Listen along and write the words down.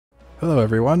Hello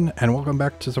everyone, and welcome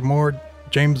back to some more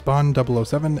James Bond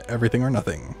 007 Everything or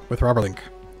Nothing with Robert Link.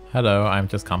 Hello, I'm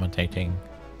just commentating.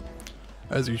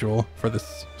 As usual, for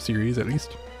this series at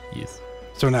least. Yes.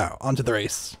 So now, on to the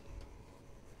race.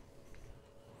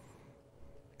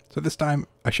 So this time,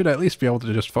 I should at least be able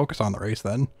to just focus on the race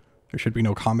then. There should be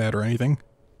no combat or anything.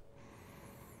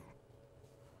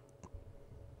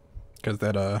 Because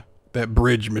that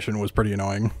bridge mission was pretty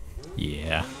annoying.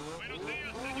 Yeah.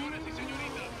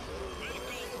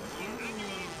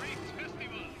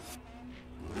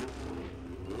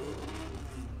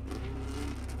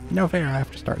 No fair, I have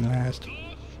to start in last.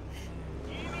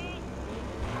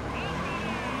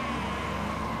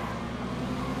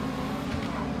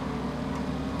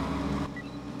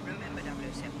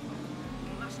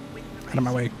 Out of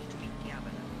my way.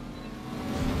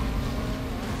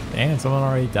 And someone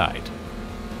already died.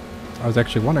 I was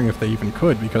actually wondering if they even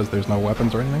could because there's no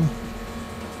weapons or anything.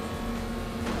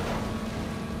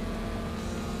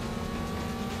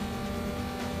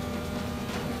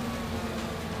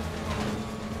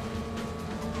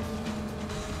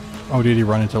 Oh, did he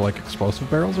run into like explosive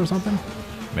barrels or something?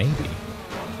 Maybe.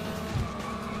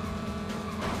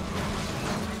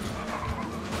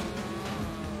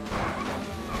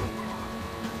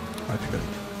 I think that,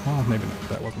 well, maybe not,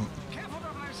 that wasn't.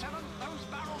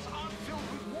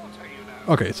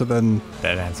 Okay, so then,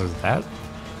 That answers that.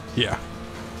 yeah.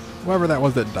 Whoever that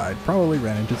was that died probably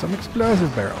ran into some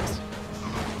explosive barrels.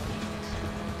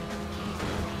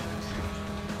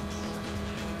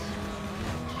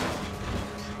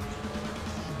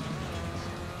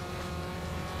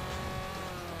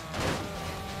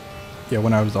 Yeah,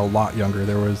 when I was a lot younger,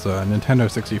 there was a Nintendo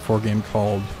 64 game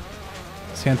called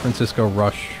San Francisco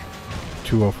Rush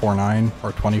 2049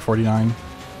 or 2049.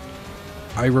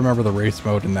 I remember the race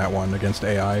mode in that one against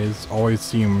AIs always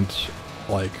seemed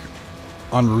like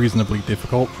unreasonably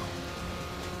difficult,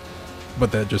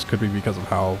 but that just could be because of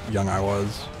how young I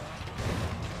was.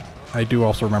 I do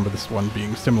also remember this one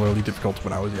being similarly difficult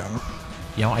when I was young.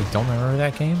 You know, I don't remember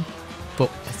that game, but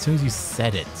as soon as you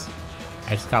said it,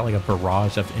 I just got like a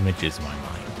barrage of images in my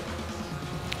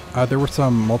mind. There were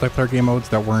some multiplayer game modes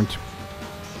that weren't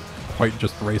quite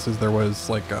just races. There was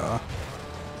like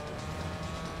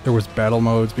there was battle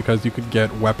modes because you could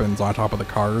get weapons on top of the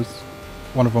cars.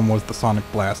 One of them was the Sonic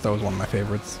Blast. That was one of my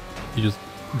favorites. You just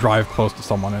drive close to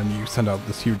someone and you send out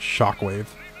this huge shockwave.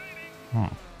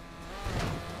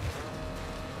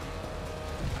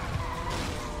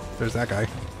 There's that guy.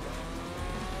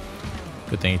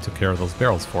 Good thing he took care of those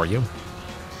barrels for you.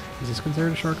 Is this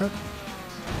considered a shortcut?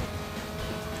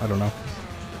 I don't know.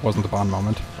 Wasn't a Bond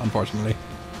moment, unfortunately.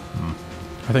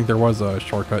 I think there was a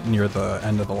shortcut near the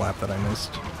end of the lap that I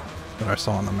missed, that I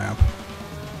saw on the map.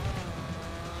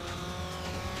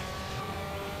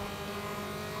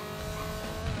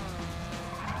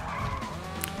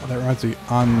 Well, that reminds me,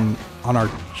 on our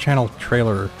channel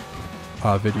trailer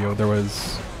video, there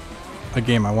was a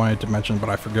game I wanted to mention, but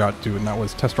I forgot to, and that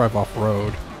was Test Drive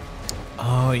Off-Road.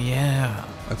 Oh, yeah.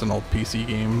 That's an old PC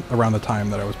game around the time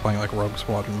that I was playing like Rogue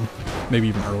Squadron, maybe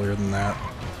even earlier than that.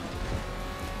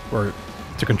 Where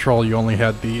to control you only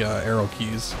had the arrow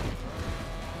keys.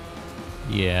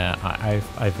 Yeah,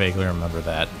 I vaguely remember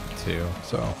that too.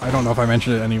 So I don't know if I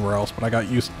mentioned it anywhere else, but I got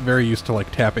very used to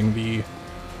like tapping the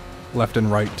left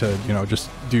and right to, you know, just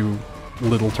do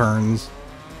little turns,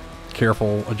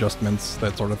 careful adjustments,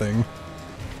 that sort of thing.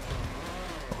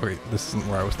 Oh, wait, this isn't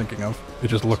where I was thinking of. It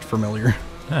just looked familiar.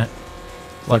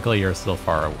 Luckily, you're still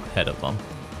far ahead of them.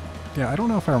 Yeah, I don't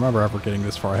know if I remember ever getting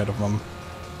this far ahead of them.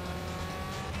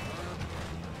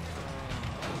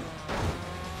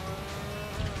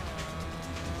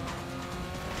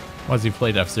 Once you've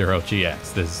played F-Zero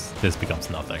GX, this becomes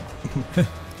nothing.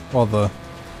 Well, the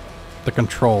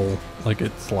control, like,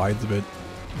 it slides a bit.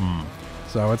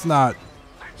 So it's not...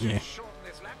 Yeah.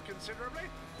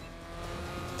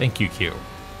 Thank you, Q.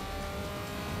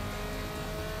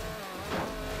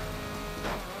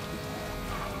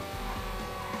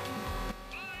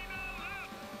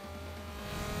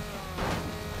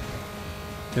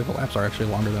 Yeah, the laps are actually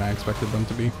longer than I expected them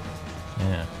to be.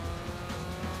 Yeah.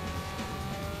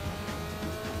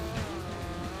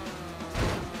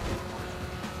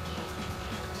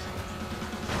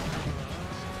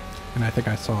 And I think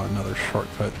I saw another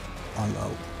shortcut on the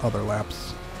other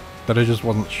laps that I just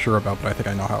wasn't sure about, but I think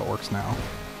I know how it works now.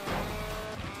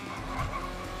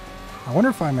 I wonder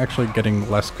if I'm actually getting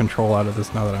less control out of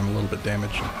this now that I'm a little bit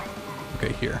damaged.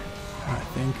 Okay, here. I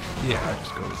think, yeah, it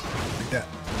just goes like that.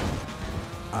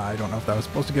 I don't know if that was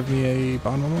supposed to give me a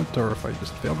Bond moment or if I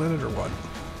just failed at it or what.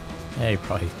 Hey,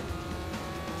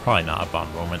 probably not a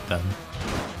Bond moment then.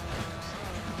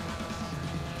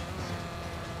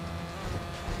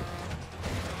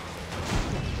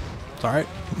 It's alright.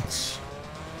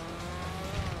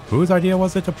 Whose idea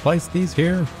was it to place these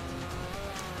here?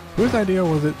 Whose idea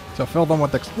was it to fill them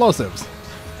with explosives?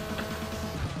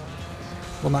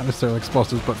 Well, not necessarily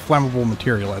explosives, but flammable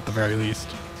material at the very least.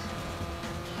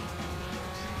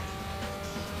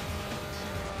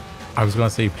 I was going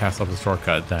to say you passed up the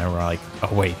shortcut, then we're like,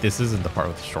 oh wait, this isn't the part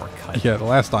with the shortcut. Yeah, the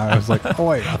last time I was like, oh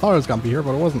wait, I thought it was going to be here,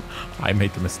 but it wasn't. I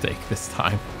made the mistake this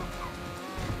time.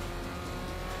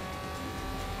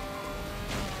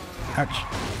 Ouch.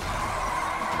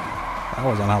 That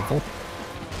was unhelpful.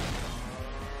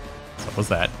 So was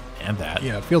that, and that.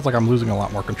 Yeah, it feels like I'm losing a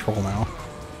lot more control now.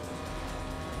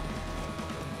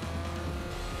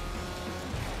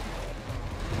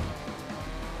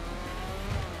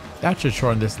 That should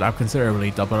shorten this lap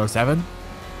considerably, 007.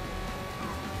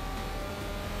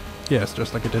 Yes,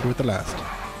 just like it did with the last.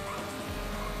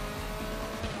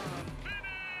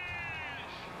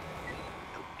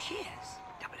 Oh, cheers.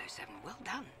 007, well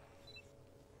done.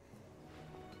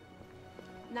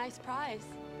 Nice prize,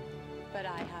 but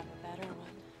I have a better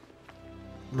one.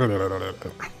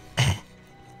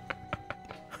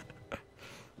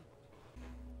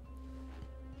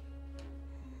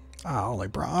 Oh, only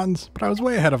bronze, but I was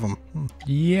way ahead of him.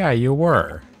 Yeah, you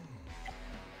were.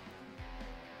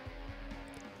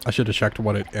 I should have checked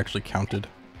what it actually counted.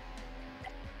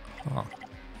 Huh.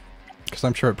 Because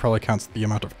I'm sure it probably counts the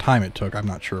amount of time it took. I'm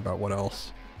not sure about what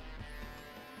else.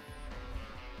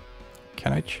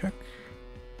 Can I check?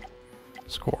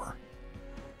 Score.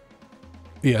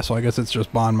 Yeah, so I guess it's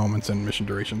just bond moments and mission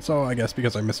duration. So I guess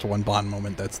because I missed one bond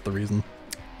moment, that's the reason.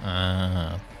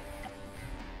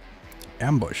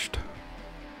 Ambushed.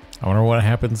 I wonder what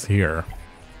happens here.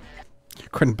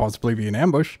 Couldn't possibly be an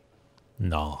ambush.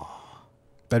 No.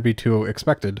 That'd be too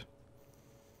expected.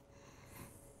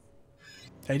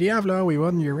 Hey Diablo, we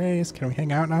won your race. Can we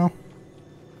hang out now?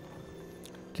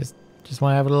 Just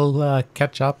want to have a little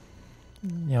catch up.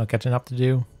 You know, catching up to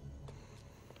do.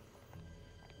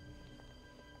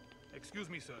 Excuse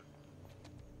me, sir.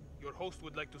 Your host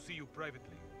would like to see you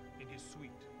privately, in his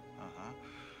suite. Uh-huh.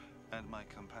 And my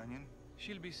companion?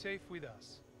 She'll be safe with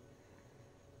us.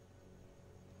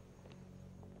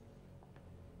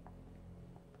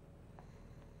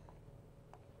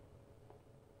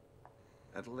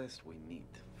 At last we meet,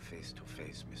 face to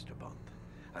face, Mr. Bond.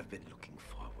 I've been looking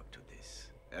forward to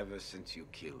this, ever since you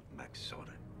killed Max Soren.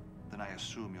 Then I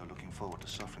assume you're looking forward to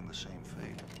suffering the same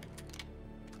fate.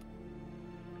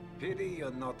 Pity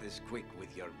you're not as quick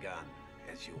with your gun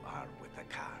as you are with the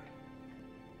car.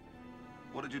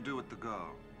 What did you do with the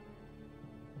girl?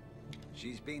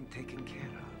 She's been taken care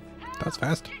of. That's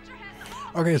fast.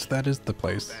 Okay, so that is the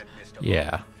place. Bad, Mr. Yeah.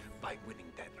 Bond. By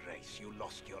winning that race, you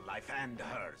lost your life and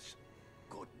hers.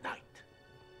 Good night.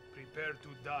 Prepare to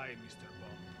die, Mr.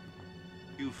 Bond.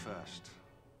 You first.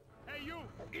 Hey, you!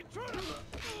 Intruder!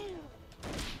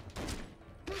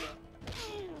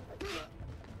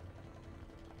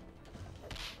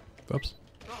 Oops.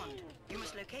 Bond, you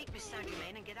must locate Miss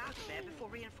Saint-Germain and get out of there before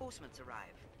reinforcements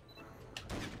arrive.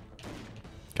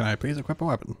 Can I please equip a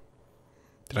weapon?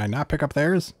 Did I not pick up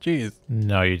theirs? Jeez.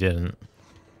 No, you didn't.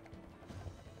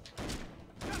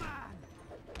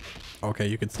 Okay,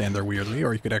 you could stand there weirdly,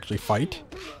 or you could actually fight.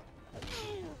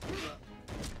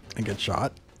 And get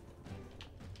shot.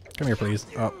 Come here, please.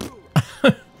 Oh.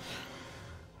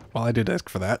 Well, I did ask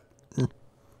for that.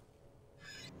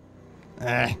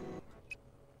 Eh.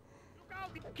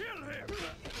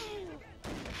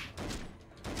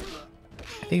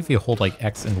 I think if you hold like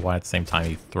X and Y at the same time,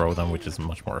 you throw them, which is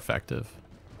much more effective.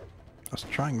 I was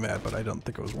trying that, but I don't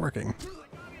think it was working.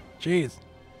 Jeez.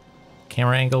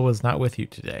 Camera angle was not with you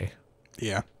today.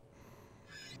 Yeah.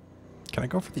 Can I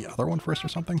go for the other one first or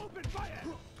something?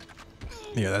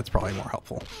 Yeah, that's probably more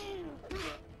helpful.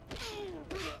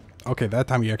 Okay, that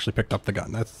time you actually picked up the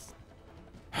gun. That's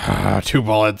 2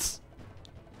 bullets.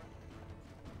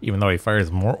 Even though he fires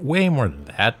way more than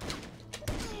that.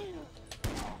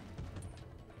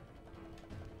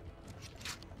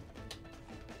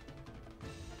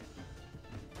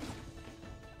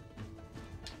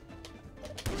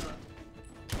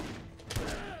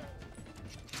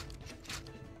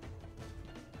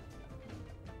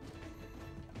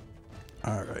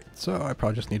 Alright, so I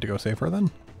probably just need to go save her then.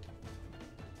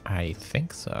 I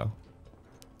think so.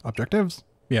 Objectives?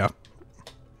 Yeah.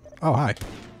 Oh, hi.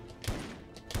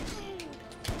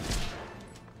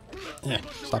 Yeah,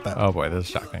 stop that. Oh boy, there's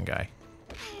a shotgun guy.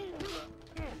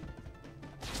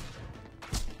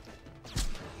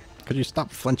 Could you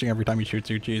stop flinching every time he shoots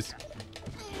you? Jeez.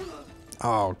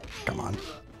 Oh, come on.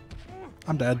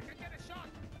 I'm dead.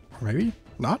 Or maybe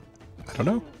not? I don't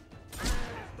know.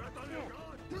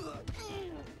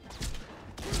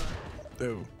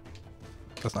 Ooh.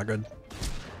 That's not good.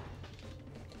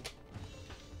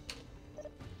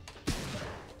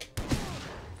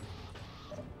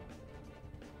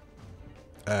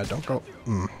 Don't go.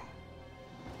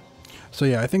 So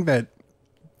yeah, I think that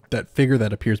figure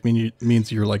that appears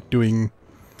means you're like doing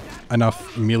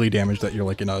enough melee damage that you're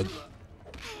like in a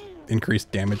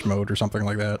increased damage mode or something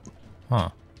like that. Huh.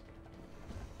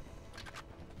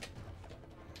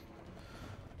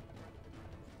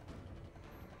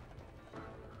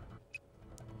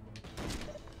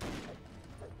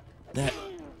 That.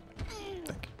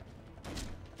 Thank you.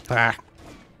 Ah.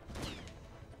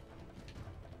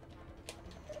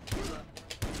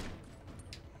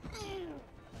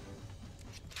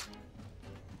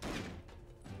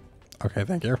 Okay,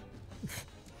 thank you.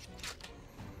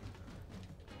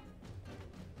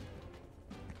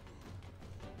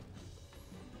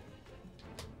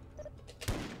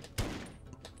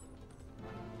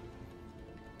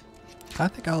 I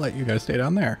think I'll let you guys stay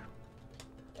down there.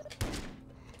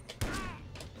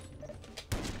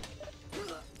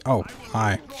 Oh,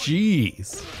 hi.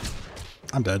 Jeez.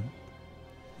 I'm dead.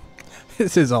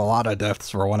 This is a lot of deaths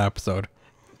for one episode.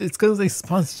 It's because they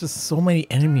spawned just so many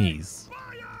enemies.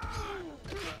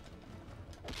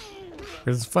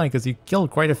 It's funny because you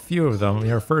killed quite a few of them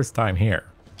your first time here.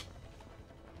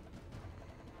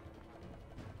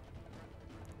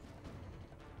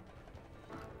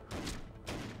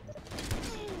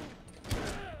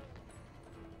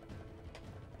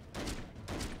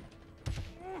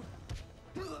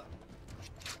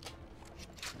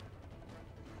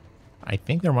 I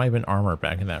think there might have been armor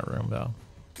back in that room, though.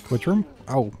 Which room?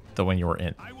 Oh. The one you were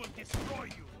in. I will destroy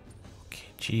you. Okay,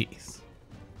 jeez.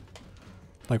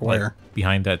 Like where? Like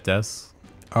behind that desk.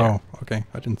 Oh, There. okay.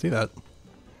 I didn't see that.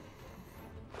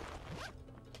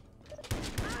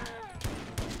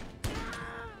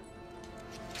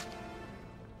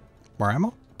 More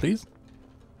ammo, please?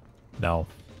 No.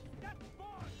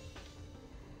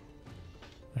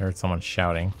 I heard someone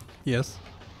shouting. Yes.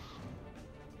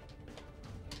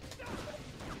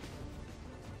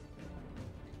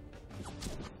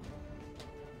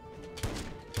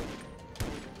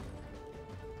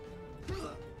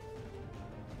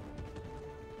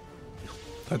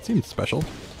 That seems special.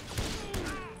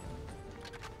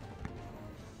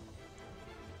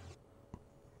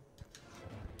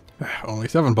 Only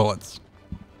 7 bullets.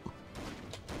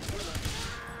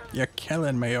 You're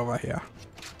killing me over here.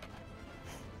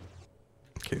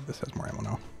 Okay, this has more ammo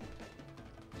now.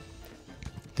 I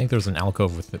think there's an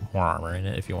alcove with more armor in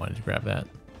it if you wanted to grab that.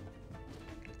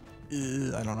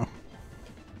 I don't know.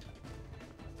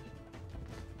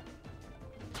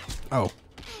 Oh,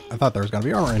 I thought there was going to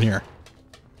be armor in here.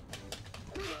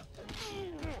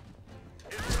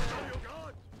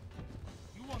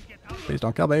 Please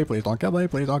don't kill me. Please don't kill me.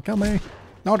 Please don't kill me.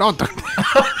 No, don't.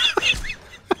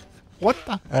 What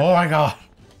the? Oh my god.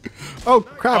 Oh,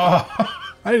 crap.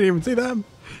 I didn't even see them.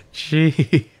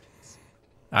 Jeez.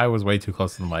 I was way too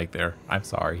close to the mic there. I'm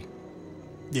sorry.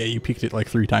 Yeah, you peeked it like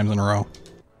 3 times in a row.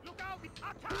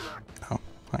 Oh,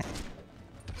 fine.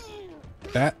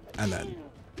 That, and then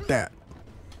that.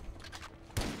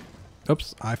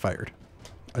 Oops, I fired.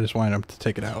 I just wanted him to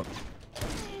take it out.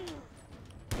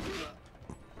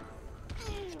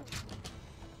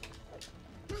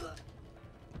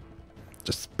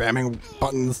 Just spamming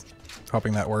buttons,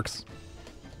 hoping that works.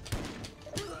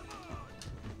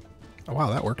 Oh wow,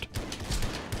 that worked.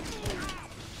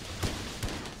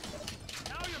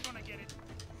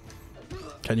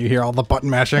 Can you hear all the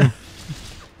button mashing?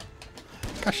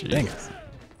 Gosh dang it.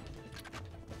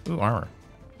 Ooh, armor.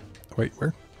 Wait,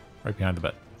 where? Right behind the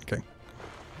bed. Okay.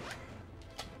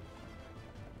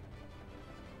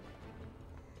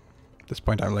 At this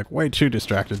point, I'm like way too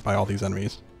distracted by all these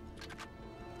enemies.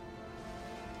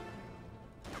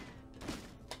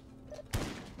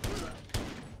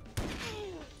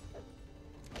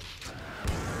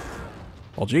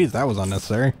 Well, geez, that was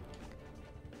unnecessary.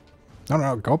 No,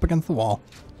 no, go up against the wall.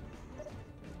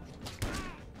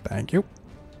 Thank you.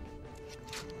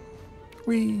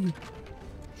 Whee!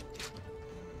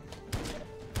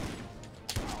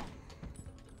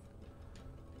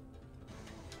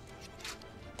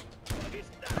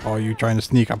 Oh, you trying to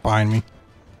sneak up behind me?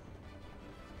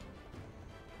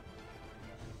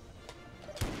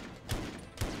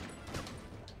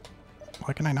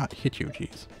 Why can I not hit you,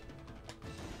 jeez?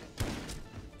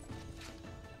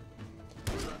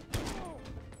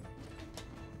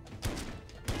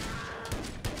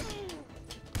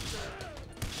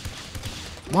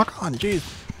 Lock on, jeez.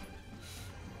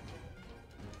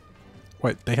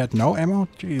 Wait, they had no ammo?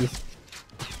 Jeez.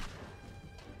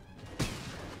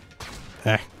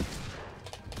 Eh.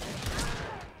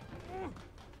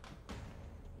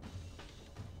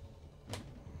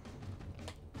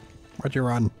 Why'd you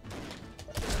run?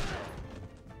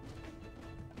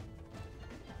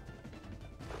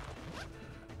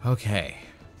 Okay.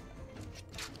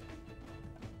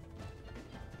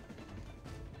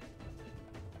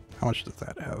 How much does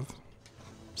that have?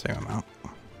 Same amount.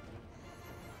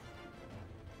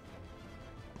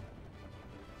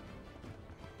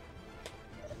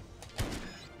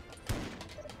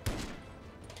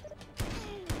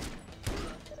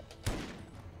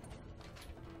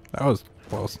 That was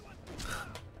close.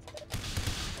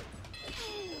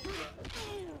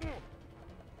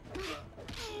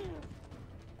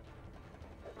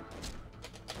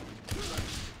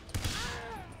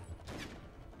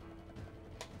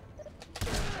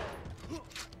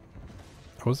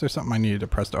 Was there something I needed to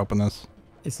press to open this?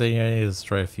 It's a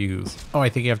destroy a fuse. Oh, I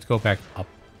think you have to go back up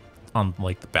on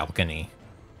like the balcony.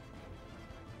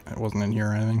 It wasn't in here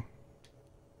or anything?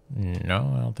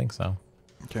 No, I don't think so.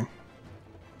 Okay.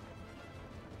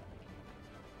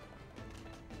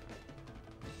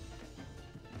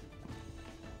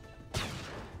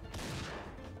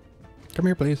 Come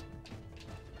here, please.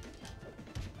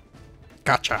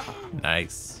 Gotcha.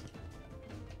 Nice.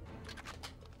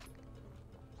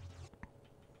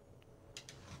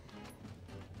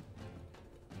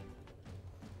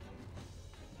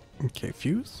 Okay,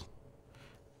 fuse?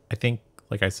 I think,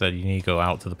 like I said, you need to go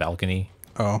out to the balcony.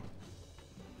 Oh.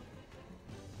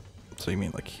 So you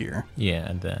mean like here? Yeah,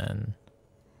 and then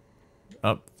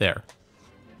up there.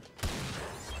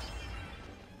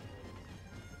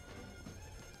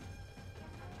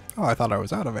 Oh, I thought I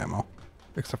was out of ammo.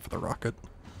 Except for the rocket.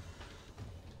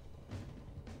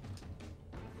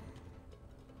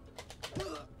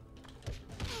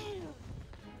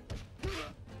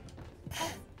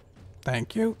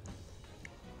 Thank you.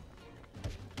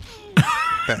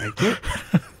 Thank you.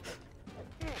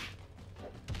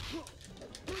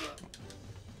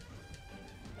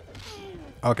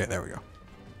 Okay, there we go.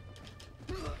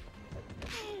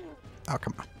 Oh,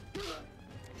 come on.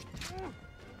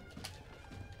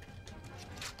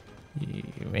 You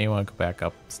may want to go back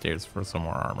upstairs for some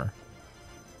more armor.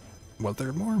 Was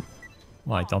there more?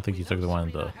 Well, I don't think you took the one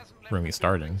in the room you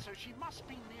started in.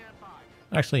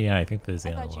 Actually, yeah, I think there's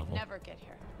the I other thought you'd level. never get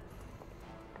here.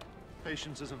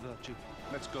 Patience is a virtue.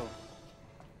 Let's go.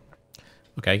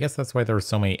 Okay, I guess that's why there were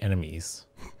so many enemies.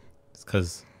 It's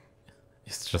because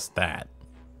it's just that.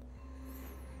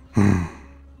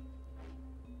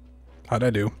 How'd I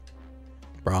do?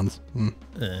 Bronze.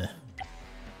 Eh.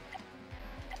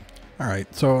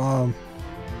 Alright, so,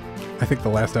 I think the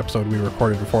last episode we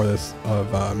recorded before this of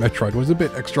Metroid was a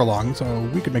bit extra long, so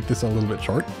we could make this a little bit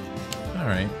short. All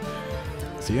right.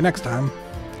 See you next time.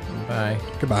 Bye.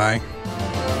 Goodbye.